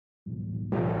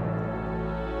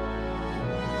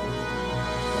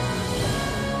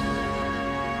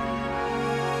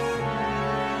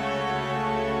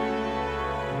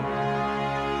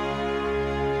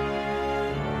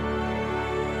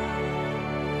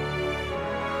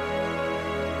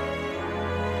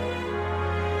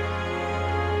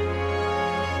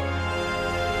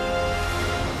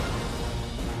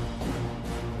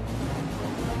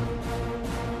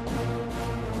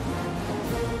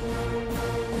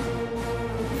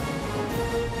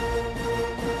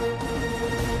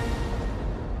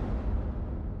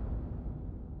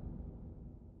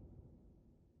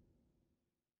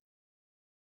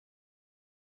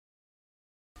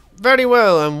Very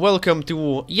well, and welcome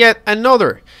to yet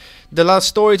another The Last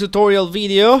Story tutorial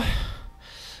video.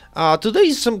 Today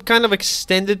is some kind of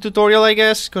extended tutorial, I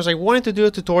guess, because I wanted to do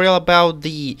a tutorial about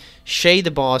the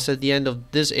Shade boss at the end of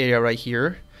this area right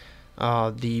here,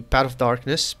 the Path of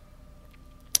Darkness.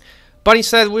 But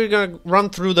instead we're gonna run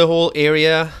through the whole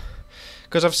area,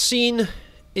 because I've seen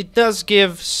it does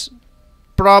give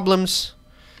problems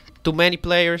to many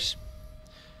players.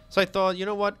 So I thought, you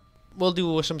know what, we'll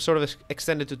do some sort of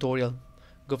extended tutorial.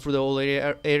 Go through the whole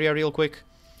area real quick.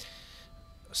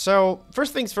 So,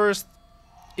 first things first,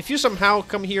 if you somehow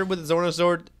come here with a Zona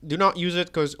Sword, do not use it,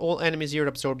 because all enemies here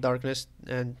absorb darkness,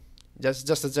 and that's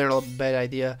just a general bad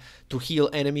idea to heal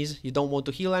enemies. You don't want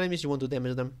to heal enemies, you want to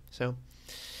damage them. So,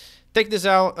 take this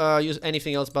out, use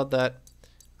anything else but that.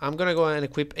 I'm gonna go and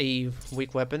equip a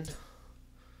weak weapon.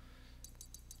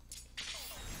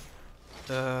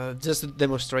 Just to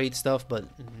demonstrate stuff, but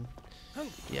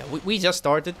yeah, we just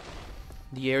started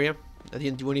the area. I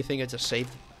didn't do anything, I just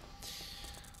saved.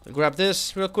 I'll grab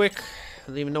this real quick. I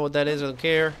don't even know what that is, I don't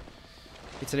care.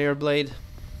 It's an air blade.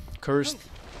 Cursed.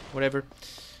 Whatever.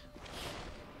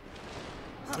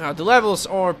 The levels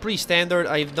are pretty standard.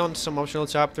 I've done some optional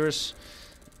chapters.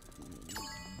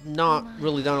 Not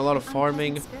really done a lot of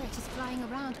farming.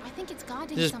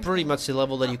 This is pretty much the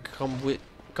level that you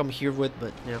come here with,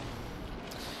 but yeah.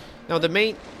 Now the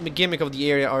main gimmick of the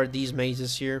area are these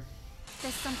mazes here.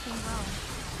 There's something wrong.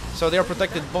 So they are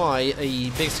protected by a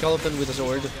big skeleton with a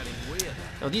sword.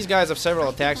 Now these guys have several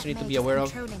attacks you need to be aware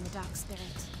of.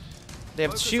 They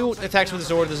have two attacks with the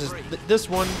sword. This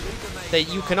one that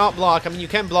you cannot block. I mean, you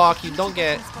can block, you don't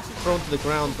get thrown to the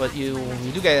ground, but you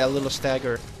do get a little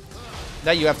stagger.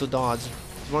 That you have to dodge.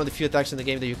 It's one of the few attacks in the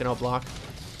game that you cannot block.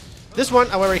 This one,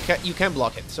 however, you can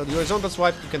block it. So the horizontal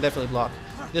swipe you can definitely block.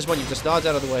 This one you just dodge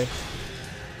out of the way.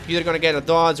 You're either gonna get a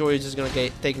dodge or you're just gonna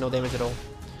take no damage at all.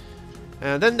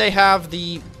 And then they have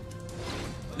the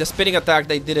spinning attack.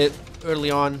 They did it early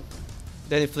on.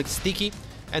 That inflicts sticky.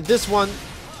 And this one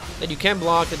that you can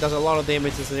block, it does a lot of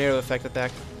damage. It's an area effect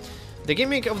attack. The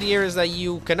gimmick of the area is that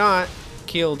you cannot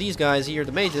kill these guys here,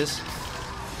 the mages.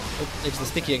 Oh, it's the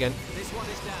sticky again. This one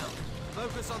is down.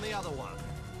 Focus on the other one.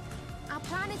 Our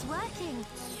plan is working.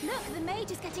 Look, the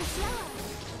mage is getting slower.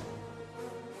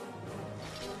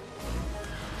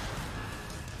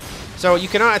 So you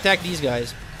cannot attack these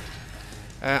guys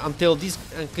until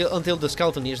the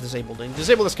skeleton is disabled. And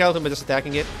disable the skeleton by just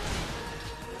attacking it.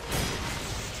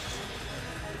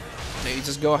 Now you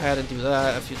just go ahead and do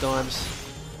that a few times.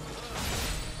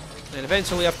 And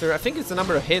eventually after, I think it's the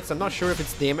number of hits, I'm not sure if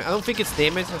it's damage. I don't think it's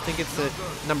damage, I think it's the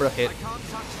number of hits.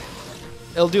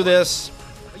 It'll do this.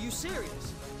 Are you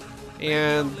serious?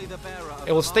 And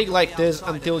it will stay like this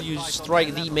until you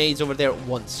strike the mage over there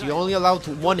once. You're only allowed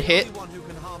to one hit,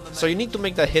 so you need to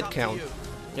make that hit count.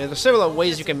 Yeah, there's several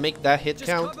ways you can make that hit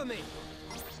count.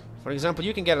 For example,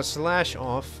 you can get a slash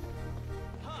off,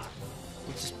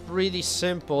 which is pretty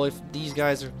simple if these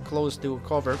guys are close to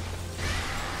cover.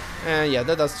 And yeah,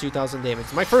 that does 2000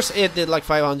 damage. My first hit did like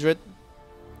 500,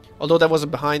 although that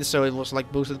wasn't behind, so it was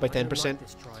like boosted by 10%.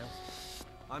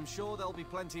 I'm sure there'll be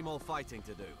plenty more fighting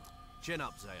to do. Chin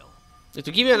up, Zale.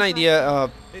 To give you an idea,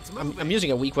 I'm using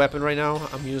a weak weapon right now.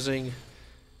 I'm using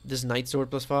this Knight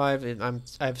Sword +5, and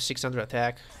I have 600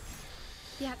 attack.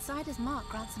 The outsider's mark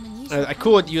grants some unusual I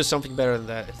could use something better than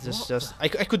that. It's just I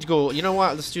could go. You know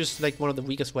what? Let's use like one of the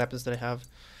weakest weapons that I have.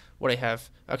 What I have,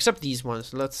 except these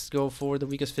ones. Let's go for the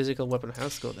weakest physical weapon.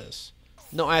 Let's go this.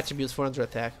 No attributes, 400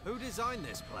 attack. Who designed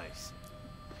this place?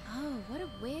 Oh, what a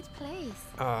weird place.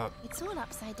 It's all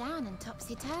upside down and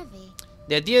topsy-turvy.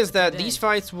 The idea is that these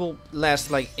fights will last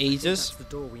like ages. That's the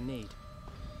door we need.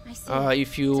 I see. If So I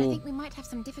you think we might have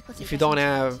some difficulty don't getting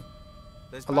have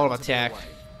There's a lot of bound to be a attack, way.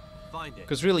 Find it.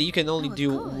 because really you can only Oh, of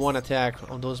do course. one attack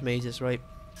on those mages, right?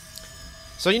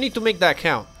 So you need to make that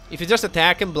count. If you just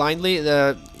attack him blindly,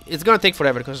 it's gonna take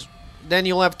forever, because then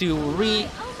you'll have to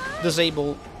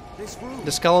re-disable This room.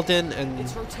 the skeleton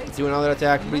and do another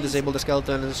attack, re-disable the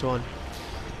skeleton, and so on.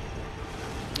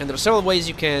 And there are several ways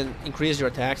you can increase your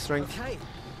attack strength. Okay.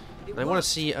 And I want to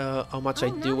see how much I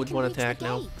Oh, do now with we can one reach the attack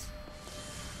now. gate.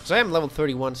 So I am level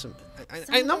 31. So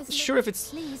I'm not sure if it's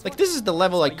Please, like what- this is the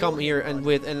level I come here and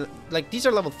with, and like these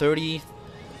are level 30,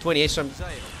 28. So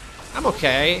I'm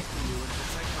okay.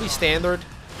 Pretty standard.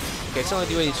 Okay, it's only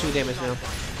do 82 damage now.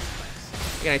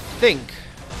 And I think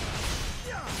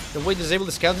the way to disable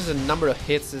the skeletons and number of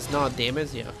hits is not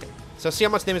damage. Yeah, okay. So see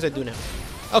how much damage I do now.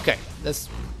 Okay, that's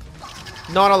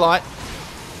not a lot.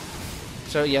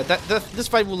 So yeah, this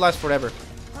fight will last forever.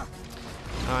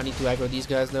 I need to aggro these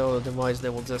guys though, otherwise they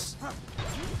will just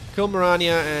kill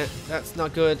Mirania, and that's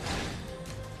not good.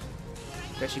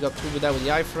 Okay, she got through with that with the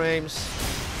iframes.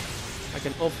 I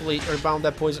can hopefully rebound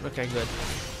that poison. Okay, good.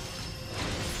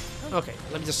 Okay,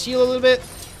 let me just heal a little bit.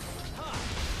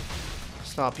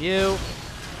 Stop you.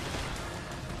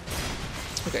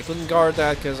 Okay, couldn't guard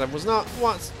that because I was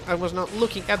not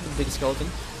looking at the big skeleton.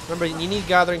 Remember, you need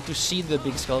gathering to see the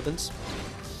big skeletons.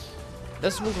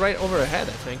 Let's move right over ahead,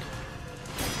 I think.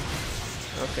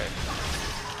 Okay.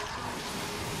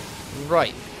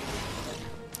 Right.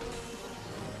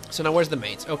 So now where's the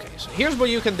mages? Okay, so here's what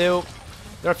you can do.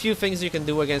 There are a few things you can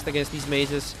do against these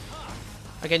mages.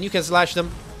 Again, you can slash them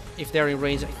if they're in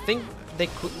range. I think they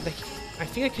could. I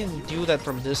think I can do that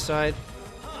from this side.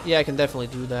 Yeah, I can definitely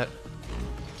do that.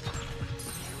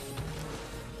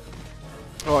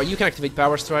 Oh, you can activate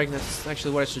Power Strike. That's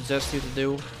actually what I suggest you to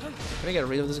do. Can I get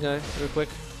rid of this guy real quick?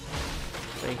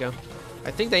 There you go.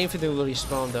 I think the Infinite will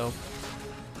respawn though.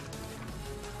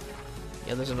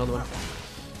 Yeah, there's another one.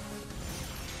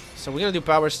 So we're gonna do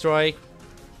Power Strike.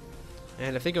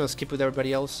 And I think I'm gonna skip with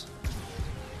everybody else.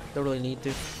 Don't really need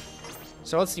to.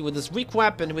 So let's see, with this weak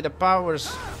weapon, with the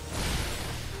powers...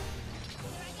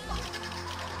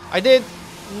 I did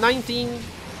 19,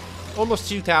 almost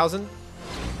 2,000.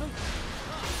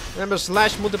 Remember,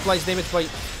 slash multiplies damage by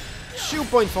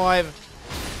 2.5.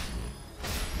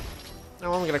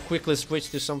 Now I'm gonna quickly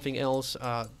switch to something else,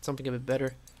 something a bit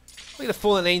better. Look at the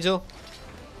Fallen Angel.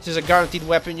 This is a guaranteed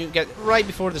weapon you get right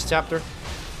before this chapter.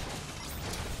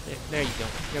 Yeah, there you go.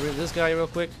 Get rid of this guy real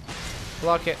quick.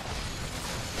 Block it.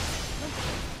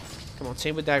 Come on,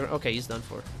 same with dagger. Okay, he's done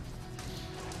for.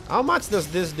 How much does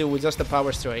this do with just a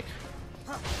Power Strike?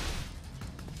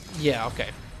 Yeah, okay.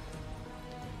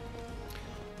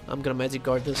 I'm gonna magic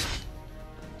guard this.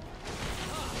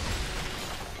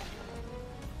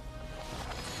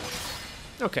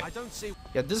 Okay.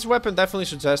 Yeah, this weapon definitely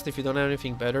suggests if you don't have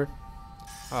anything better.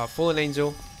 Fallen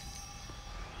Angel.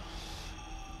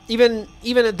 Even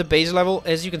at the base level,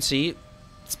 as you can see,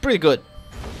 it's pretty good.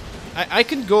 I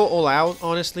could go all out,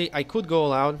 honestly. I could go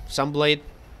all out. Sunblade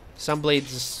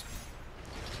is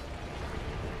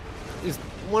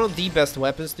one of the best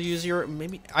weapons to use here.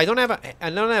 Maybe I don't have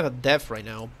a death right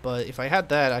now, but if I had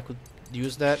that, I could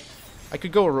use that. I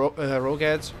could go rogue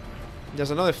heads.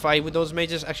 There's another fight with those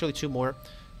mages, actually 2 more.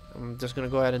 I'm just gonna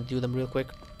go ahead and do them real quick.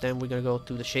 Then we're gonna go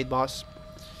to the Shade Boss.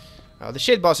 The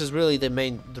Shade Boss is really the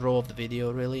main draw of the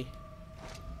video, really.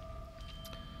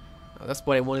 That's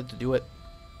why I wanted to do it.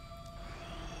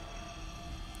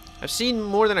 I've seen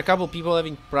more than a couple people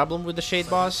having problem with the Shade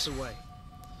Boss.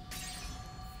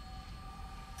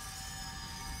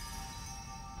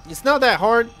 It's not that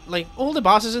hard. Like, all the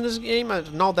bosses in this game are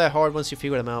not that hard once you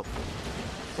figure them out.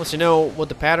 Once you know what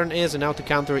the pattern is and how to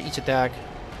counter each attack.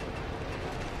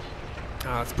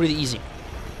 It's pretty easy.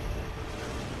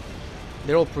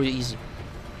 They're all pretty easy.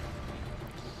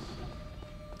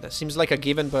 That seems like a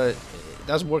given, but it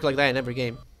doesn't work like that in every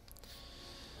game.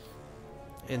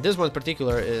 And this one in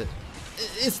particular,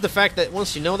 it's the fact that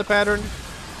once you know the pattern,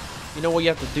 you know what you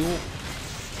have to do.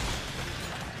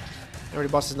 Every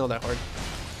boss is not that hard.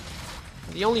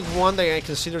 The only one that I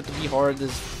consider to be hard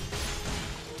is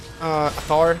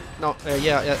Athar. No,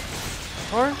 yeah.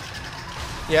 Athar?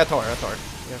 Yeah, Athar.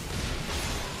 Yeah.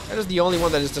 That is the only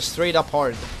one that is just straight up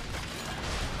hard.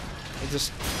 It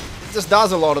just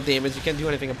does a lot of damage. You can't do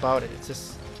anything about it. It's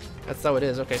just, that's how it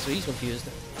is. Okay, so he's confused.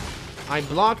 I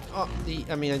blocked I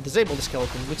disabled the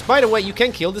skeleton, which, by the way, you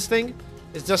can kill this thing.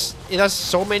 It's just, it has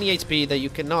so many HP that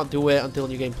you cannot do it until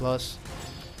New Game Plus.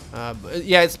 But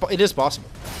yeah, it is possible.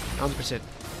 100%.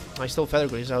 I stole Feather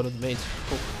Grace out of the mains.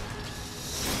 Cool.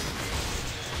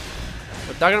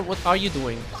 But Dagon, what are you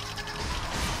doing?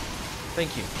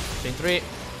 Thank you. Chain 3,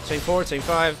 chain 4, chain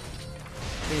 5,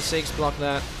 chain 6, block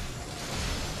that.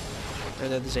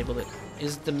 And then disabled it.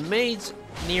 Is the mage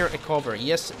near a cover?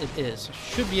 Yes, it is. I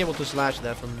should be able to slash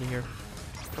that from here.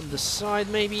 From the side,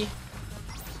 maybe?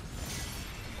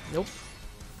 Nope.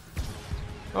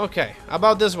 Okay, how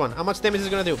about this one? How much damage is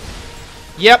it gonna do?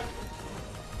 Yep.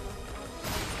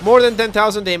 More than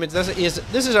 10,000 damage. This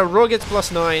is a Rogue Edge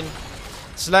 +9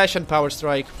 slash and Power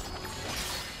Strike.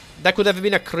 That could have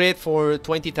been a crit for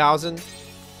 20,000.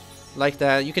 Like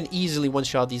that. You can easily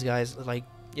one-shot these guys. Like,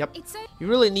 yep. You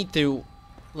really need to,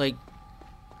 like,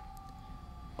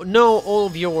 know all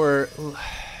of your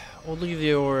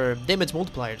damage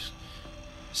multipliers.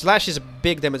 Slash is a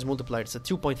big damage multiplier. It's a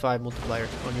 2.5 multiplier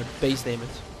on your base damage.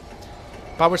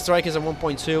 Power Strike is a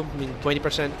 1.2, I mean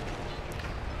 20%.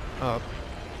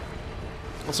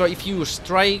 Also, if you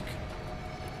strike,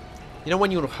 you know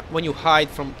when you hide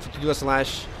to do a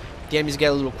slash, the enemies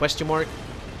get a little question mark.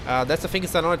 That's the thing.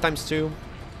 It's another ×2.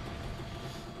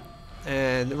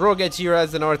 And Rogue Edge here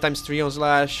has another ×3 on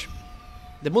slash.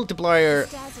 the multiplier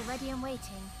Stairs are ready and waiting.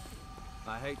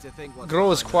 I hate to think what's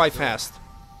grows behind quite that door. fast.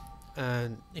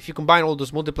 And if you combine all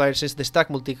those multipliers, since they stack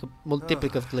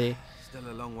multiplicatively, Still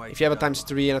a long way if you have a to go. times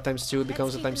 3 and a times 2, it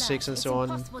becomes a Let's times keep 6 and alert. so It's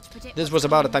on. impossible to predict This what's was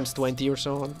about a behind. times 20 or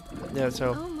so on. Yeah,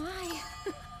 so Oh my!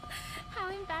 How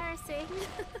embarrassing!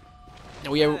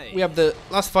 we have the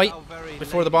last fight How very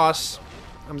before the ladylike. boss.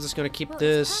 I'm just gonna keep Well, it's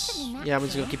this. perfectly Yeah, I'm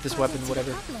just gonna natural. keep this What's weapon, the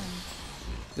whatever. problem?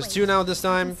 There's Wait, 2 now this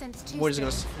time. sense two We're just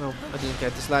gonna. spirits. No, I didn't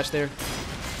get the slash there.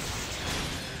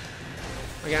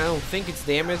 Again, I don't think it's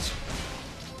damage.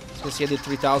 You can see I did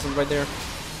 3,000 right there.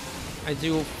 I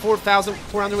do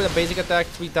 4,400 with a basic attack,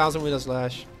 3,000 with a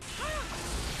slash.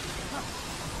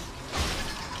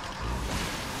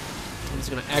 I'm just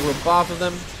gonna aggro both of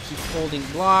them. Keep holding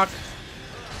block.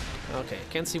 Okay,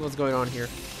 can't see what's going on here.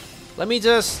 Let me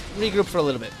just regroup for a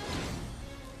little bit.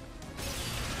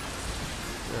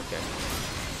 Okay.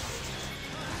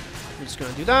 We're just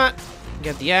gonna do that.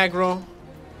 Get the aggro.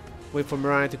 Wait for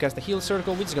Mariah to cast the heal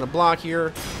circle. We're just gonna block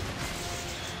here.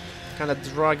 Kind of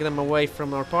drag them away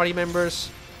from our party members.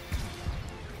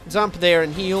 Jump there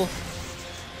and heal.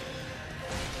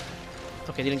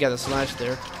 Okay, didn't get a slash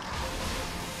there.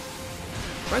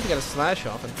 Trying to get a slash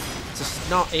off and just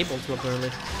not able to apparently.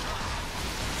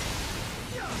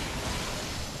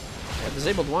 Yeah,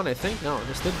 disabled one, I think. No,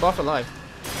 they're still buff alive.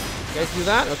 You guys do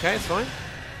that? Okay, it's fine.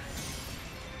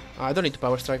 I don't need to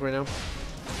power strike right now.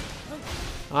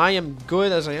 I am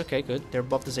good as I. Okay, good. They're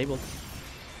buff disabled.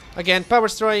 Again, power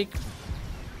strike.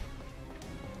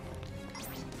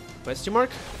 Question mark?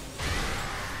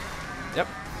 Yep.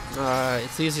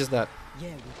 It's easy as that. Yeah,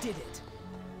 we did it.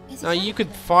 Is Now it you could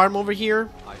happening? farm over here,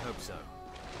 I hope so.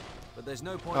 But there's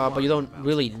no point. but you don't worrying about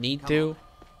really it. need Come to.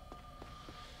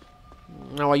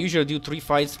 Now I usually do 3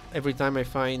 fights every time I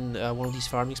find one of these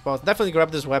farming spots. Definitely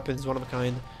grab this weapon; it's one of a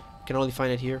kind. You can only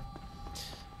find it here,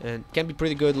 and can be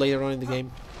pretty good later on in the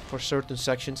game for certain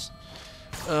sections,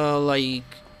 like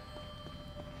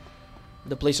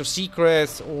the Place of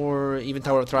Secrets or even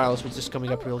Tower of Trials, which is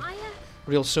coming up Oh,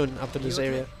 real soon after this You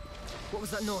okay? area. What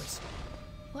was that noise?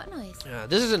 What noise?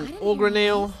 This is I an didn't Ogre hear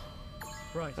Nail.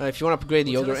 Right. If you want to upgrade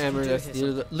the Well, tell Ogre us if you Hammer, do that's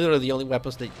hear literally the only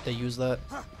weapons that they use that.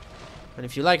 And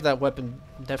if you like that weapon,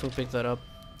 definitely pick that up.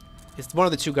 It's one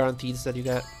of the 2 guarantees that you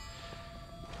get.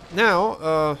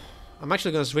 Now, I'm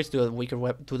actually gonna switch to a weaker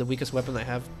to the weakest weapon I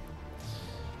have.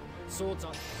 Swords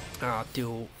on.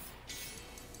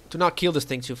 To not kill this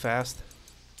thing too fast.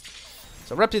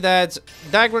 So Reptidad's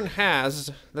Dagron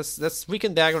has let's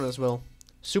weaken Dagron as well.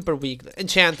 Super weak.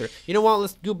 Enchanter. You know what?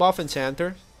 Let's do buff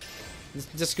Enchanter. Let's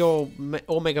just go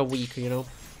Omega weak. You know.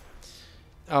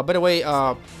 By the way,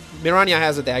 Mirania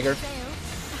has a dagger, Zale,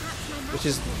 perhaps my which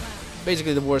is magic will work.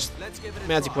 basically the worst Let's give it a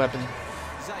magic try. weapon.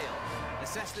 Zale,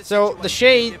 assess the So situation the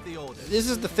Shade. and give the orders. This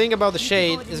is the thing about the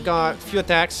Shade. It's got few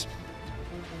attacks.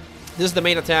 This is the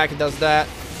main attack. It does that.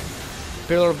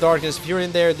 Pillar of Darkness. If you're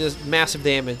in there, there's massive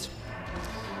damage.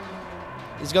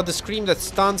 It's got the Scream that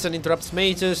stuns and interrupts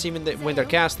mages even when they're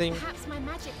casting. Perhaps my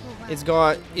magic will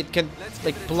work. It can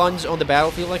like plunge on the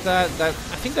battlefield like that. I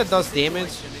think that does damage,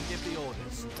 And give the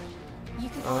orders. You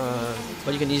can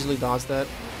but you can easily dodge that.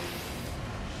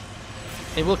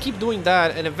 And we'll keep doing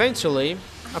that, and eventually,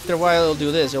 after a while, it'll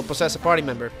do this. It'll possess a party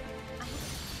member.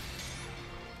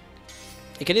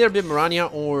 It can either be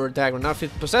Mirania or Dagron. Now, if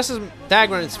it possesses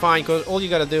Dagron, it's fine, because all you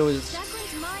gotta do is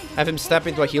Dagron's mind have him step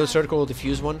into a heal circle or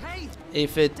diffuse one. Hey,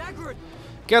 If it Dagger.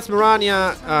 gets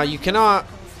Mirania, you cannot...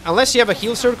 Unless you have a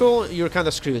heal circle, you're kind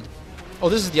of screwed. Oh,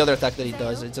 this is the other attack that he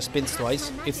does. It just spins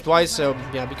twice. It's twice, so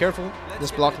yeah, be careful. Let's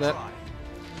Just give block it a that. try.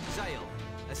 Zale,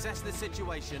 assess the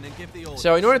situation and give the orders.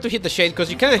 So in order to hit the Shade, because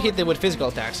you cannot hit it with physical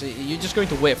attacks, you're just going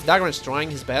to whiff. Dagron's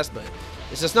trying his best, but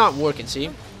it's just not working,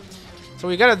 see? So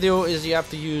what you gotta do is you have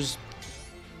to use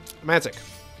magic.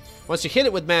 Once you hit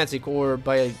it with magic, or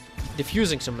by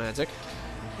diffusing some magic,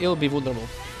 it'll be vulnerable.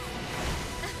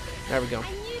 There we go. I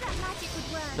knew that magic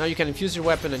would work. Now you can infuse your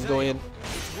weapon and go in.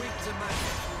 It's weak to magic.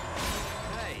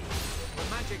 Hey, the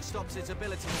magic stops its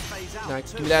ability to phase out. Now,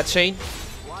 too. give me that chain.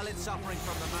 While it's suffering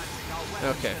from the magic, our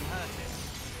weapons Okay. can hurt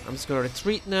it. I'm just gonna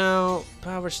retreat now.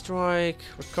 Power strike,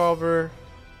 recover.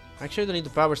 Actually, I don't need the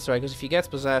power strike because if he gets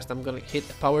possessed, I'm gonna hit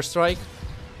a power strike.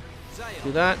 Zale,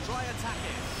 Do that. try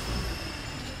attacking.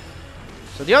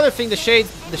 So the other thing the Shade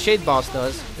boss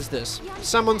does is this: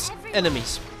 summons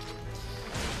enemies.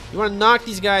 You want to knock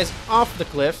these guys off the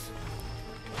cliff,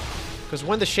 because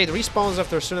when the Shade respawns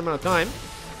after a certain amount of time,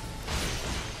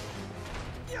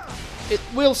 it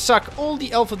will suck all the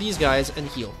health of these guys and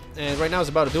heal. And right now it's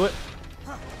about to do it,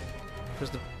 because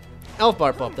the health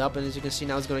bar popped up, and as you can see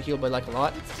now it's going to heal by like a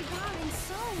lot. It's devouring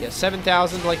souls. Yeah,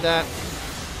 7,000 like that.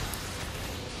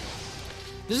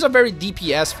 This is a very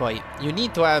DPS fight. You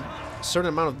need to have a certain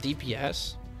amount of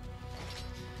DPS.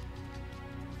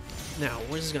 Now,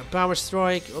 we're just gonna power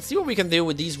strike. Let's see what we can do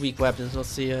with these weak weapons. Let's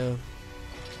see.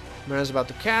 Mirana's about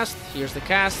to cast. Here's the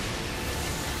cast.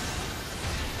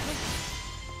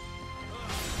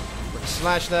 We're gonna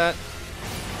slash that.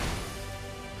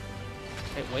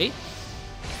 Hey, wait.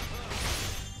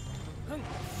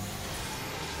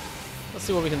 Let's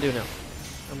see what we can do now.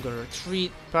 I'm gonna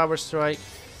retreat, power strike,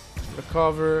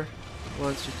 recover.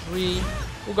 1, 2, 3.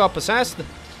 Who got possessed?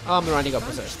 Oh, Mirani got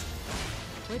possessed.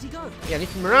 Where'd he go? Yeah,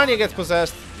 if Mirani gets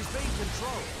possessed,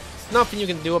 there's nothing you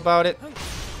can do about it.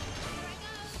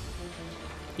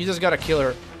 You just gotta kill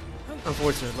her,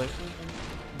 unfortunately.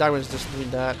 Darwin's just doing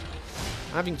that.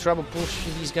 I'm having trouble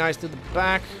pushing these guys to the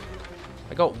back.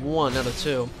 I got 1 out of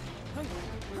 2.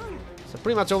 So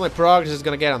pretty much all my progress is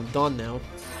gonna get undone now.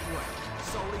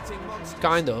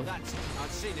 Kind of.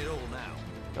 I've seen it all now.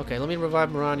 Okay, let me revive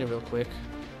Mirania real quick.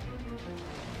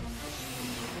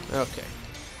 Okay.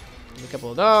 A couple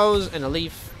of those, and a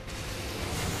leaf.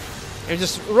 And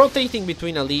just rotating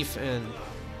between a leaf and...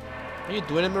 Are you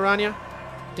doing it, Mirania?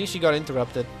 I think she got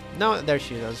interrupted. No, there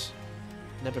she does.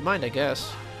 Never mind, I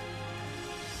guess.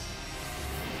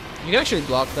 You can actually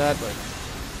block that, but...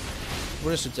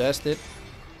 wouldn't suggest it.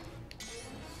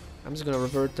 I'm just gonna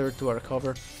revert her to our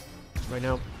cover right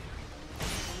now.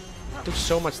 Took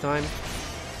so much time.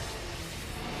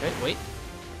 Okay, wait.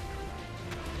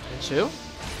 And 2.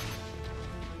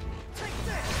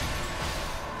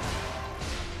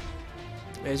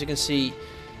 As you can see,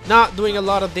 not doing a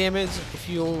lot of damage. If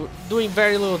you're doing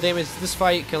very little damage, this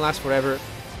fight can last forever.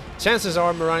 Chances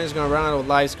are Mirania is gonna run out of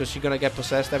lives because she's gonna get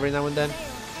possessed every now and then.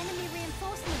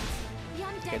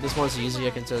 Okay, this one's easy.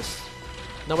 I can just...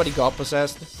 Nobody got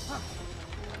possessed.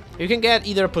 You can get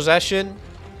either possession,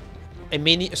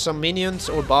 some minions,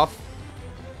 or buff.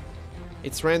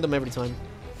 It's random every time.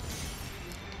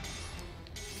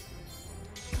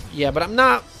 Yeah, but I'm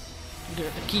not gonna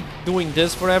keep doing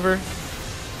this forever.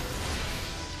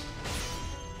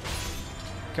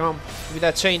 Come on, give me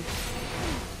that chain.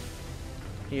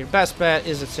 Your best bet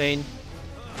is a chain.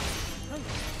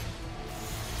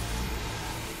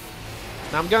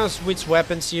 Now I'm gonna switch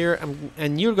weapons here,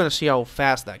 and you're gonna see how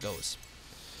fast that goes.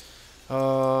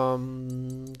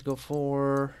 Go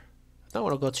for... I don't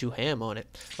want to go too ham on it.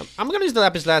 I'm gonna use the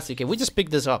lapis lazuli. Okay, we just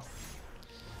picked this up.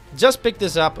 Just picked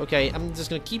this up. Okay, I'm just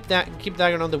gonna keep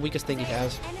Dagon on the weakest thing he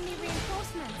has.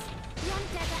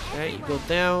 Okay, you go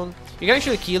down. You can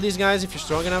actually kill these guys if you're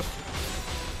strong enough.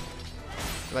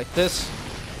 Like this.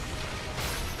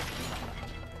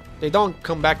 They don't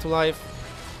come back to life.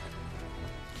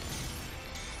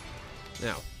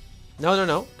 Now.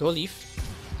 No. Go leave.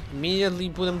 Immediately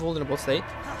put them in vulnerable state.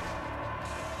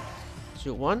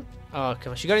 Shoot 1. Oh,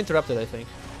 come on. She got interrupted, I think.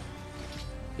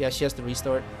 Yeah, she has to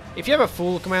restart. If you have a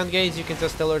full command gauge, you can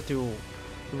just tell her to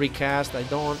recast. I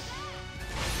don't.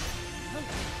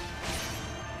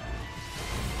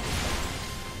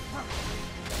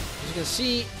 As you can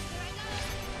see...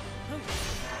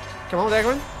 Come on,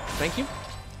 Dagron. Thank you.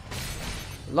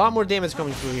 A lot more damage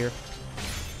coming through here.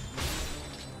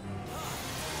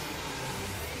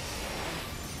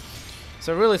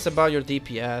 So really it's about your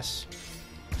DPS.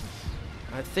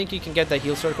 I think you can get that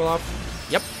heal circle off.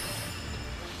 Yep.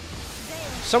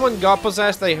 Someone got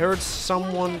possessed. I heard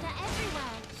someone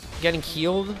getting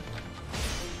healed.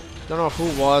 Don't know who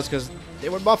it was because they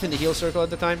were buffing the heal circle at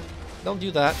the time. Don't do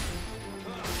that.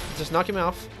 Just knock him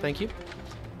off. Thank you.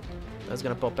 That's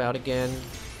gonna pop out again.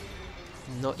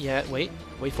 Not yet. Wait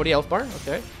for the health bar.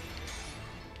 Okay.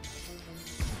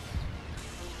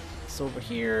 It's over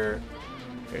here.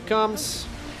 Here it comes.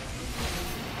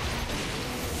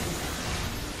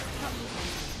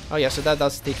 Oh yeah, so that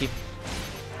does sticky.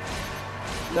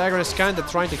 Dagger is kind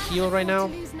of trying to heal right now.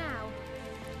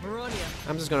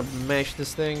 I'm just gonna mash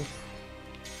this thing.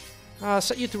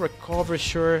 Set you to recover,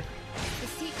 sure.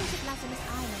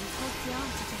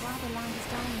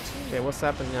 Okay, what's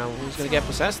happening now? Who's gonna get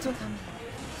possessed?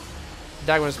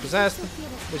 Dagger is possessed.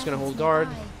 Who's gonna hold guard?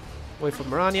 Wait for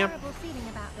Mirania.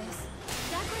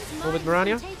 Move with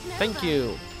Mirania. Thank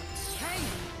you.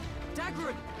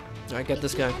 I get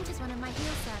this guy.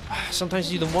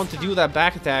 Sometimes you don't want to do that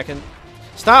back attack and...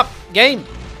 Stop! Game!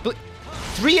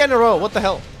 3 in a row! What the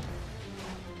hell?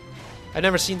 I've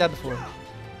never seen that before.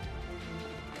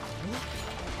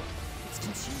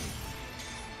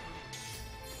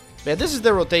 Yeah, this is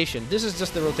the rotation. This is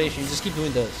just the rotation. You just keep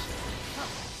doing this.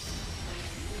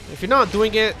 If you're not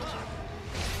doing it,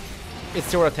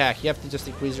 it's your attack. You have to just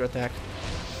increase your attack.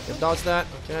 You dodge that.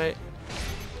 Okay.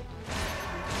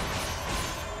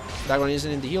 That one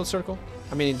isn't in the heal circle.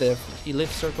 I mean in the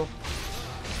lift circle.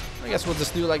 I guess we'll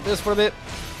just do like this for a bit.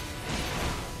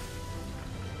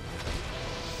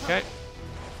 Okay.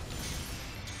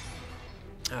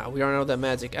 We are out of that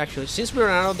magic. Actually, since we're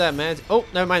out of that magic... Oh,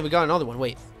 never mind. We got another one.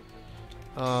 Wait.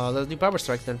 Let's do power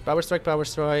strike then. Power strike, power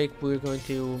strike. We're going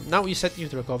to... Now you set you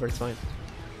to recover. It's fine.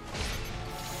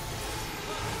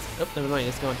 Oh, never mind.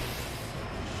 It's gone.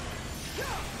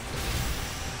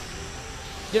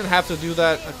 Didn't have to do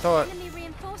that. I thought...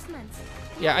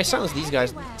 Yeah, I silenced these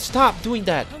guys. Stop doing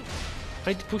that. I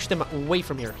need to push them away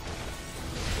from here.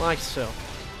 Like so.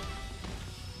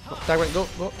 Oh,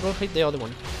 go hit the other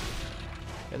one.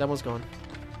 Yeah, that one's gone.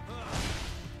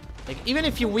 Like, even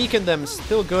if you weaken them,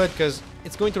 still good, because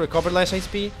it's going to recover less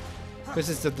HP. Because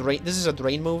it's the drain. This is a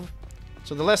drain move.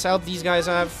 So the less health these guys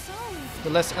have, the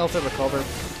less health they recover.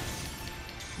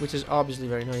 Which is obviously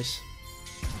very nice.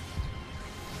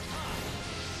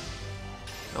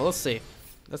 Now let's see.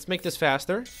 Let's make this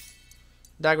faster.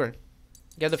 Dagger,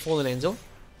 get the fallen angel.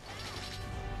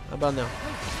 How about now?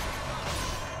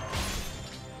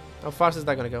 How fast is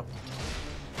that gonna go?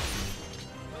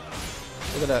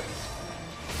 Look at that.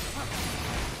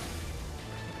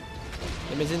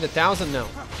 It is in the 1,000 now.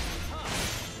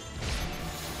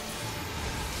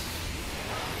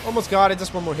 Almost got it.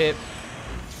 Just one more hit.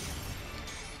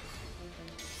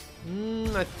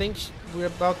 I think we're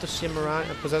about to see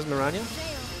possess Mirania.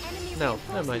 No,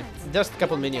 never mind. Just a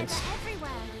couple minions.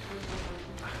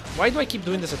 Why do I keep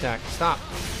doing this attack? Stop.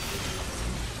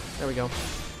 There we go.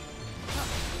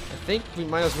 I think we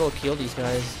might as well kill these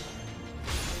guys.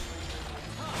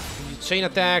 Chain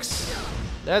attacks.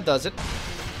 That does it.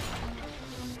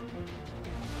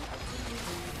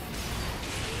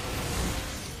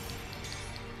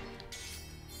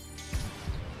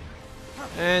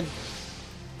 And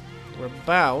we're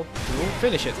about to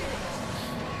finish it.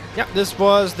 Yeah, this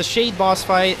was the Shade boss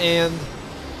fight and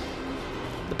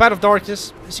the Path of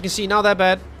Darkness. As you can see, not that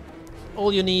bad.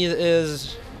 All you need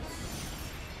is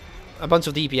a bunch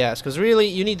of DPS, because really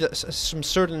you need some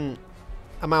certain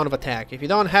amount of attack. If you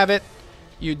don't have it,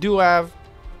 you do have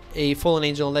a Fallen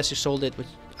Angel unless you sold it, which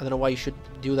I don't know why you should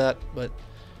do that, but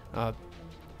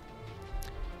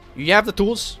you have the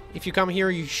tools. If you come here,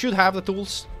 you should have the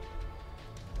tools.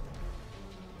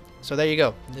 So there you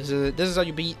go. This is how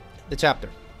you beat the chapter.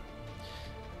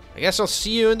 I guess I'll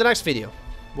see you in the next video,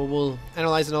 where we'll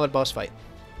analyze another boss fight.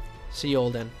 See you all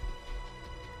then.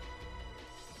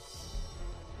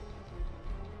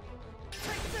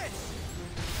 Take this!